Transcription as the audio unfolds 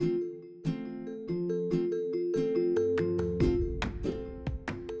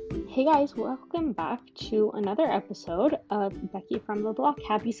Hey guys, welcome back to another episode of Becky from the Block.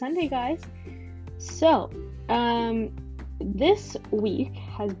 Happy Sunday, guys. So, this week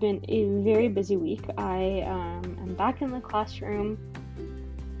has been a very busy week. I am back in the classroom.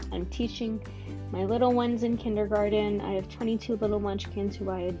 I'm teaching my little ones in kindergarten. I have 22 little munchkins who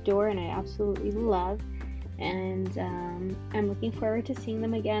I adore and I absolutely love. And I'm looking forward to seeing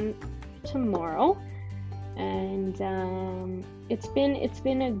them again tomorrow. And it's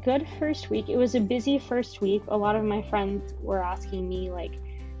been a good first week. It was a busy first week. A lot of my friends were asking me, like,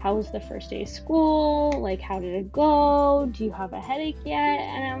 how was the first day of school? Like, how did it go? Do you have a headache yet?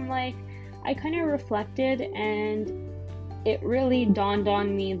 And I'm like, I kind of reflected, and it really dawned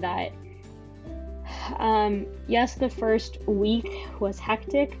on me that yes, the first week was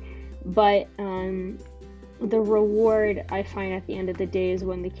hectic, but the reward I find at the end of the day is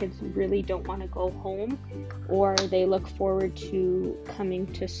when the kids really don't want to go home, or they look forward to coming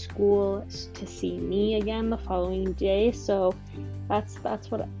to school to see me again the following day. So that's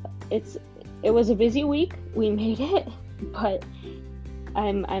what it was a busy week. We made it, but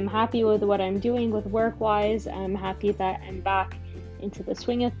I'm happy with what I'm doing with work wise. I'm happy that I'm back into the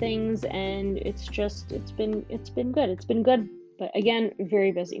swing of things, and it's been good. It's been good, but again,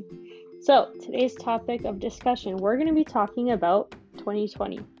 very busy. So today's topic of discussion, we're going to be talking about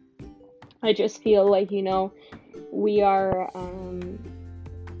 2020. I just feel like, we are,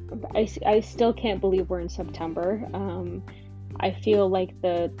 I still can't believe we're in September. I feel like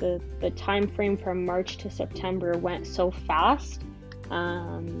the time frame from March to September went so fast.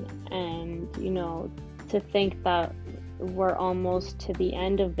 And, to think that we're almost to the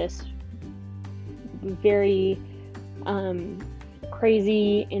end of this very,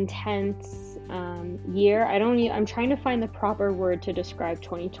 crazy, intense year. I'm trying to find the proper word to describe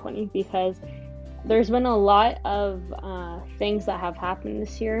 2020 because there's been a lot of things that have happened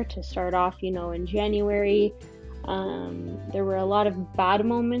this year. To start off, in January, there were a lot of bad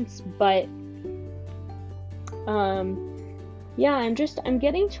moments, but I'm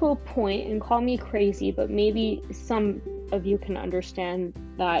getting to a point, and call me crazy, but maybe some of you can understand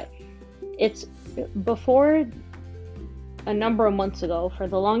that it's before a number of months ago. For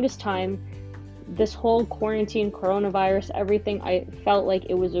the longest time, this whole quarantine, coronavirus, everything, I felt like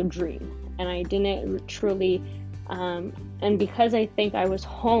it was a dream, and I didn't truly, and because I think I was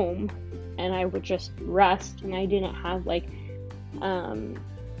home and I would just rest, and I didn't have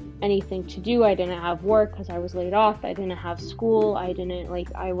anything to do. I didn't have work because I was laid off. I didn't have school. I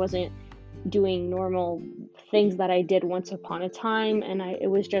wasn't doing normal things that I did once upon a time, and it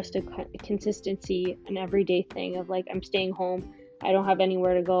was just a consistency, an everyday thing of I'm staying home, I don't have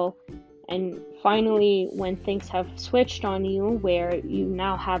anywhere to go. And finally, when things have switched on you, where you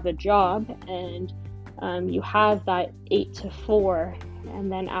now have a job and you have that 8 to 4, and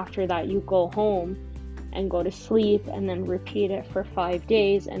then after that you go home and go to sleep and then repeat it for 5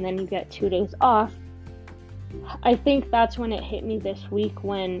 days, and then you get 2 days off. I think that's when it hit me this week,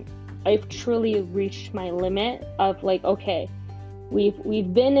 when I've truly reached my limit of okay,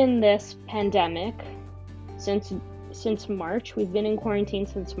 we've been in this pandemic since March. We've been in quarantine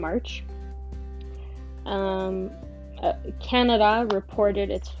since March. Canada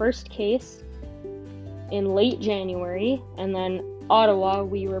reported its first case in late January, and then Ottawa,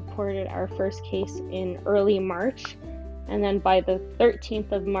 we reported our first case in early March, and then by the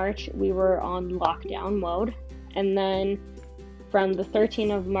 13th of March we were on lockdown mode, and then from the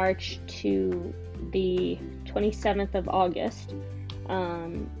 13th of March to the 27th of August,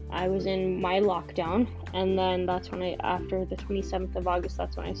 I was in my lockdown, and then that's when after the 27th of August,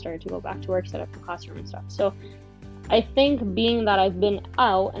 that's when I started to go back to work, set up the classroom and stuff. So I think being that I've been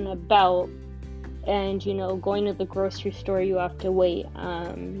out and about, and going to the grocery store, you have to wait.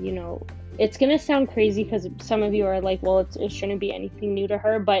 It's gonna sound crazy because some of you are like, well, it shouldn't be anything new to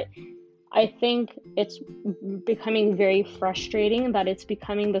her, but I think it's becoming very frustrating that it's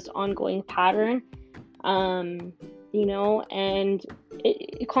becoming this ongoing pattern, and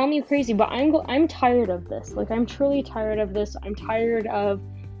it call me crazy, but I'm tired of this. I'm truly tired of this. I'm tired of,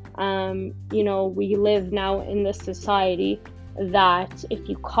 we live now in this society that if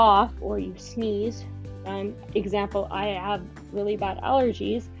you cough or you sneeze, example, I have really bad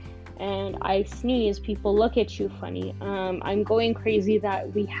allergies, and I sneeze, people look at you funny. I'm going crazy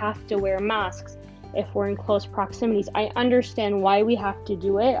that we have to wear masks if we're in close proximities. I understand why we have to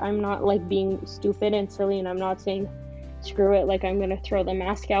do it. I'm not being stupid and silly, and I'm not saying screw it, I'm gonna throw the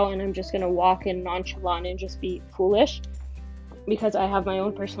mask out and I'm just gonna walk in nonchalant and just be foolish, because I have my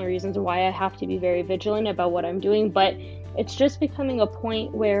own personal reasons why I have to be very vigilant about what I'm doing. But it's just becoming a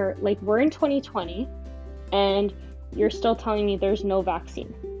point where we're in 2020 and you're still telling me there's no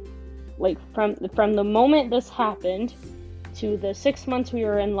vaccine. like from the moment this happened to the 6 months we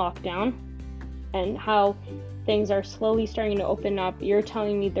were in lockdown and how things are slowly starting to open up, you're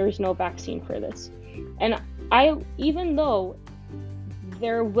telling me there's no vaccine for this. And even though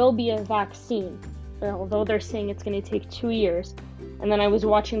there will be a vaccine, although they're saying it's going to take 2 years, and then I was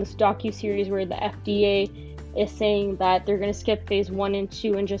watching this docu-series where the FDA is saying that they're going to skip phase 1 and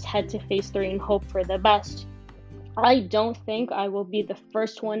 2 and just head to phase 3 and hope for the best. I don't think I will be the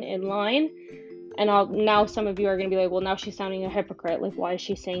first one in line. And now some of you are going to be like, well, now she's sounding a hypocrite. Like, why is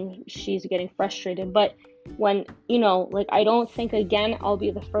she saying she's getting frustrated? But when, I don't think, again, I'll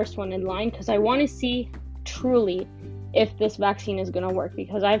be the first one in line, because I want to see truly if this vaccine is going to work.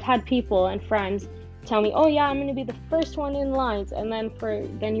 Because I've had people and friends tell me, oh yeah, I'm going to be the first one in lines. And then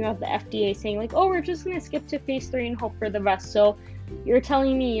you have the FDA saying like, oh, we're just going to skip to phase 3 and hope for the best. So you're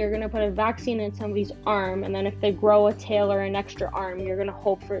telling me you're going to put a vaccine in somebody's arm, and then if they grow a tail or an extra arm, you're going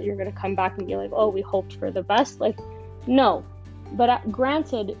to come back and be like, oh, we hoped for the best? Like, no. But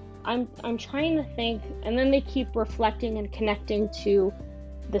granted, I'm trying to think, and then they keep reflecting and connecting to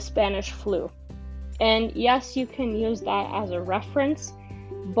the Spanish flu. And yes, you can use that as a reference,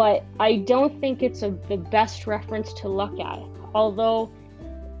 but I don't think it's the best reference to look at. Although,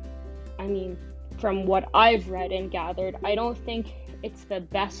 I mean, from what I've read and gathered, I don't think it's the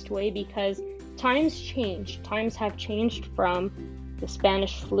best way, because times change. Times have changed from the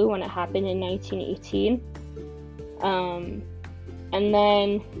Spanish flu when it happened in 1918. And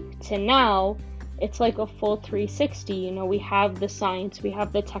then to now, it's like a full 360. We have the science, we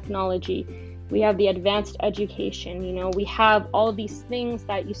have the technology, we have the advanced education, we have all these things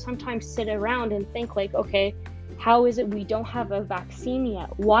that you sometimes sit around and think like, okay, how is it we don't have a vaccine yet?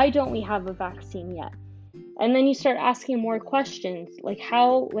 Why don't we have a vaccine yet? And then you start asking more questions, like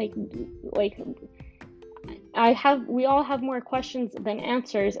how, we all have more questions than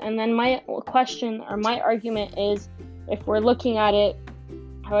answers. And then my question or my argument is, if we're looking at it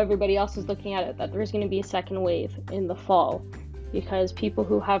how everybody else is looking at it, that there's going to be a second wave in the fall, because people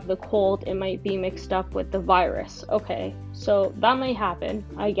who have the cold, it might be mixed up with the virus. Okay, so that might happen.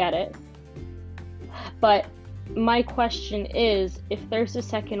 I get it. But my question is, if there's a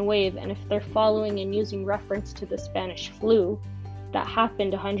second wave, and if they're following and using reference to the Spanish flu that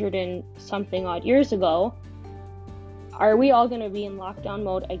happened 100 and something odd years ago, are we all going to be in lockdown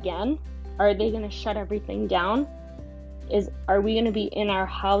mode again? Are they going to shut everything down? Are we going to be in our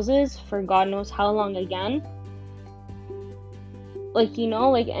houses for God knows how long again?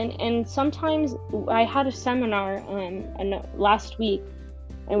 And sometimes I had a seminar last week,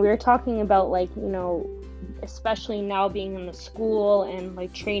 and we were talking about especially now being in the school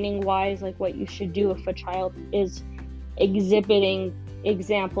and training wise, what you should do if a child is exhibiting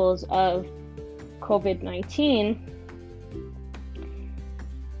examples of COVID-19.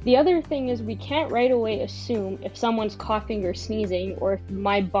 The other thing is, we can't right away assume if someone's coughing or sneezing, or if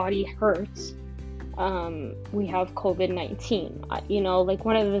my body hurts, we have COVID-19.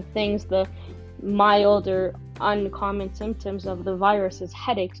 One of the things, the mild or uncommon symptoms of the virus is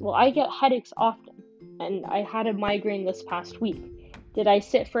headaches. Well, I get headaches often, and I had a migraine this past week. Did I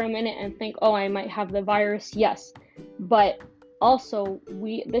sit for a minute and think, oh, I might have the virus? Yes. But also,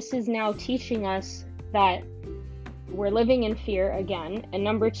 this is now teaching us that we're living in fear again. And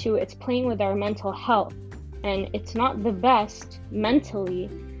number two, it's playing with our mental health. And it's not the best mentally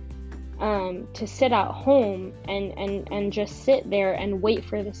to sit at home and just sit there and wait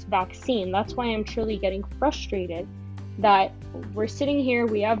for this vaccine. That's why I'm truly getting frustrated that we're sitting here,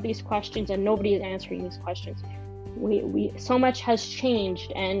 we have these questions, and nobody is answering these questions. We so much has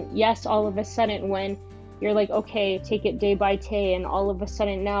changed, and yes, all of a sudden when you're like, okay, take it day by day, and all of a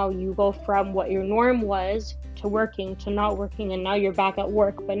sudden now you go from what your norm was to working to not working, and now you're back at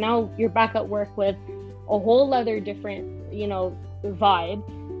work, but now you're back at work with a whole other different, vibe.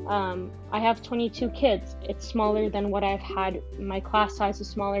 I have 22 kids. It's smaller than what I've had. My class size is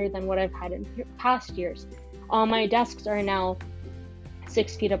smaller than what I've had in past years. All my desks are now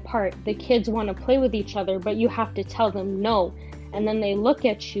 6 feet apart. The kids want to play with each other, but you have to tell them no. And then they look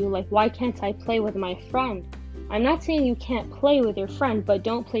at you like, why can't I play with my friend? I'm not saying you can't play with your friend, but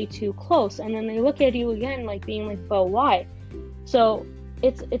don't play too close. And then they look at you again, being like, but why? So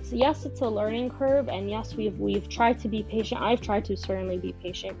it's yes, it's a learning curve, and yes, we've tried to be patient. I've tried to certainly be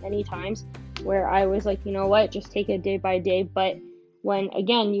patient many times, where I was like, you know what, just take it day by day. But when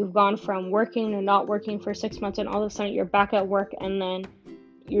again you've gone from working to not working for 6 months, and all of a sudden you're back at work, and then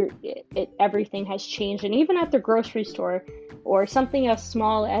everything has changed. And even at the grocery store, or something as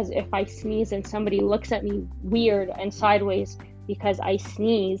small as if I sneeze and somebody looks at me weird and sideways because I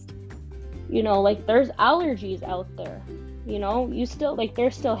sneezed, there's allergies out there. you still, like,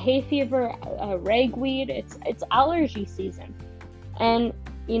 there's still hay fever, ragweed, it's allergy season. And,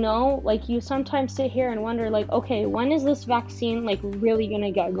 like, you sometimes sit here and wonder, like, okay, when is this vaccine, like, really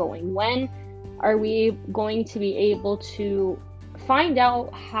gonna get going? When are we going to be able to find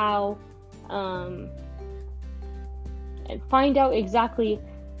out how, and find out exactly,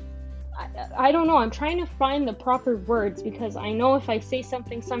 I don't know, I'm trying to find the proper words, because I know if I say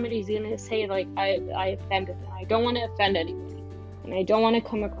something, somebody's gonna say, like, I offended them. I don't want to offend anybody, and I don't want to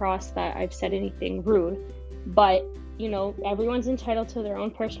come across that I've said anything rude, but, everyone's entitled to their own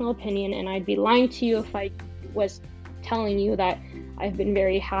personal opinion, and I'd be lying to you if I was telling you that I've been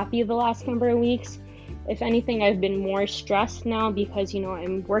very happy the last number of weeks. If anything, I've been more stressed now because,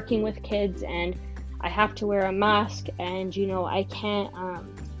 I'm working with kids, and I have to wear a mask, and, I can't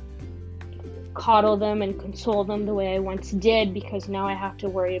coddle them and console them the way I once did, because now I have to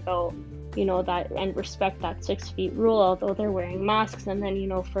worry about, that, and respect that 6 feet rule, although they're wearing masks. And then,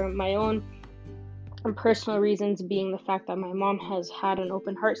 for my own personal reasons, being the fact that my mom has had an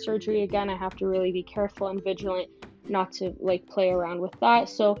open heart surgery again, I have to really be careful and vigilant not to, like, play around with that.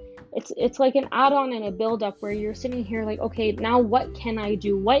 So it's like an add-on and a build-up where you're sitting here like, okay, now what can I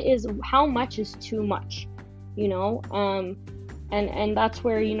do? How much is too much? And that's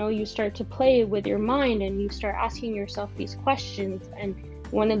where, you start to play with your mind, and you start asking yourself these questions. And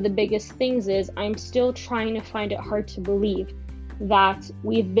one of the biggest things is, I'm still trying to find it hard to believe that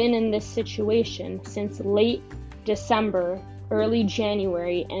we've been in this situation since late December, early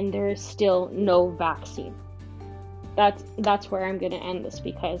January, and there is still no vaccine. That's where I'm going to end this,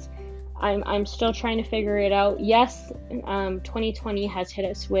 because I'm still trying to figure it out. Yes, 2020 has hit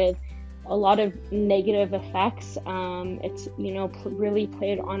us with a lot of negative effects. It's, really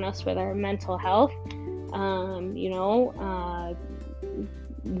played on us with our mental health.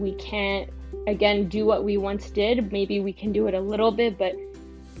 We can't, again, do what we once did. Maybe we can do it a little bit, but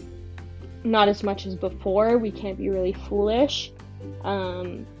not as much as before. We can't be really foolish.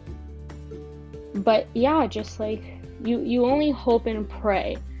 But yeah, just like, you only hope and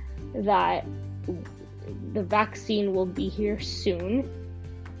pray that the vaccine will be here soon.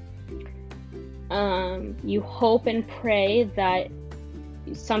 You hope and pray that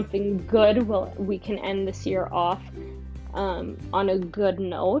something good we can end this year off on a good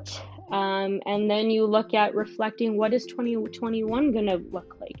note. And then you look at reflecting, what is 2021 gonna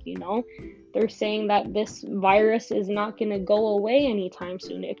look like? They're saying that this virus is not gonna go away anytime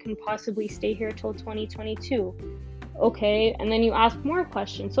soon. It can possibly stay here till 2022. Okay, and then you ask more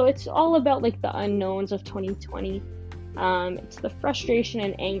questions. So it's all about, like, the unknowns of 2020. It's the frustration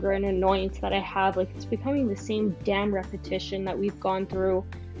and anger and annoyance that I have. Like, it's becoming the same damn repetition that we've gone through.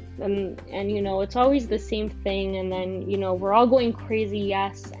 And it's always the same thing. And then, we're all going crazy,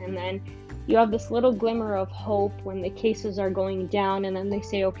 yes. And then you have this little glimmer of hope when the cases are going down. And then they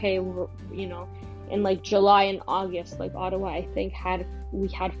say, okay, in like July and August, like Ottawa, I think we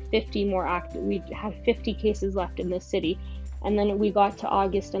had 50 more we had 50 cases left in this city. And then we got to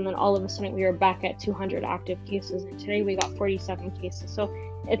August, and then all of a sudden we were back at 200 active cases, and today we got 47 cases. So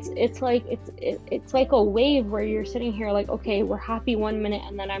it's like a wave where you're sitting here like, okay, we're happy 1 minute,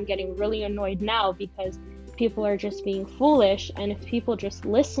 and then I'm getting really annoyed now because people are just being foolish. And if people just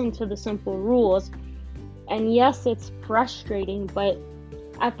listen to the simple rules, and yes, it's frustrating, but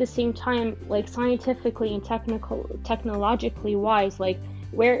at the same time, like, scientifically and technologically wise, like,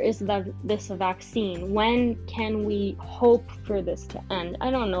 where is this vaccine? When can we hope for this to end?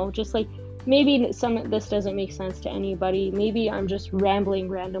 I don't know. Just like, maybe some of this doesn't make sense to anybody. Maybe I'm just rambling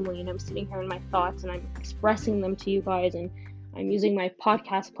randomly, and I'm sitting here in my thoughts, and I'm expressing them to you guys, and I'm using my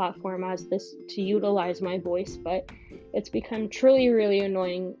podcast platform as this to utilize my voice. But it's become truly, really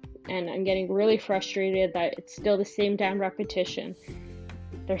annoying, and I'm getting really frustrated that it's still the same damn repetition.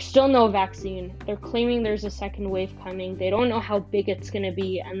 There's still no vaccine. They're claiming there's a second wave coming. They don't know how big it's going to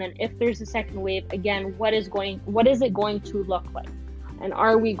be. And then if there's a second wave, again, what is it going to look like? And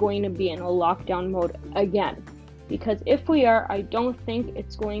are we going to be in a lockdown mode again? Because if we are, I don't think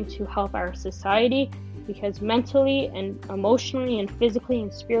it's going to help our society, because mentally and emotionally and physically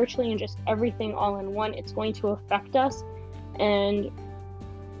and spiritually and just everything all in one, it's going to affect us. And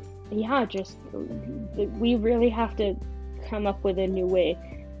yeah, just, we really have to come up with a new way,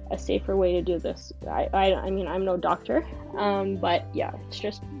 a safer way to do this. I mean, I'm no doctor, but yeah, it's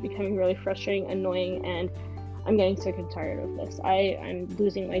just becoming really frustrating, annoying, and I'm getting sick and tired of this. I'm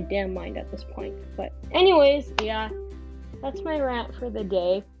losing my damn mind at this point. But anyways, yeah, that's my rant for the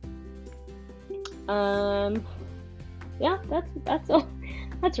day. Yeah, that's all.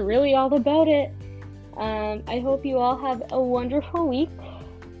 That's really all about it. I hope you all have a wonderful week,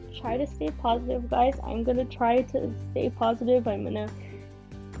 try to stay positive, guys. I'm gonna try to stay positive. I'm gonna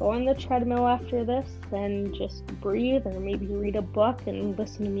go on the treadmill after this and just breathe, or maybe read a book and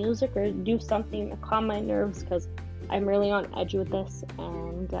listen to music, or do something to calm my nerves, because I'm really on edge with this.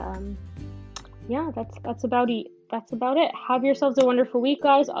 And yeah, that's about it. Have yourselves a wonderful week,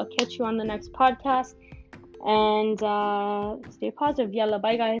 guys. I'll catch you on the next podcast, and stay positive. Yalla,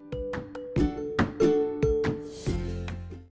 bye, guys.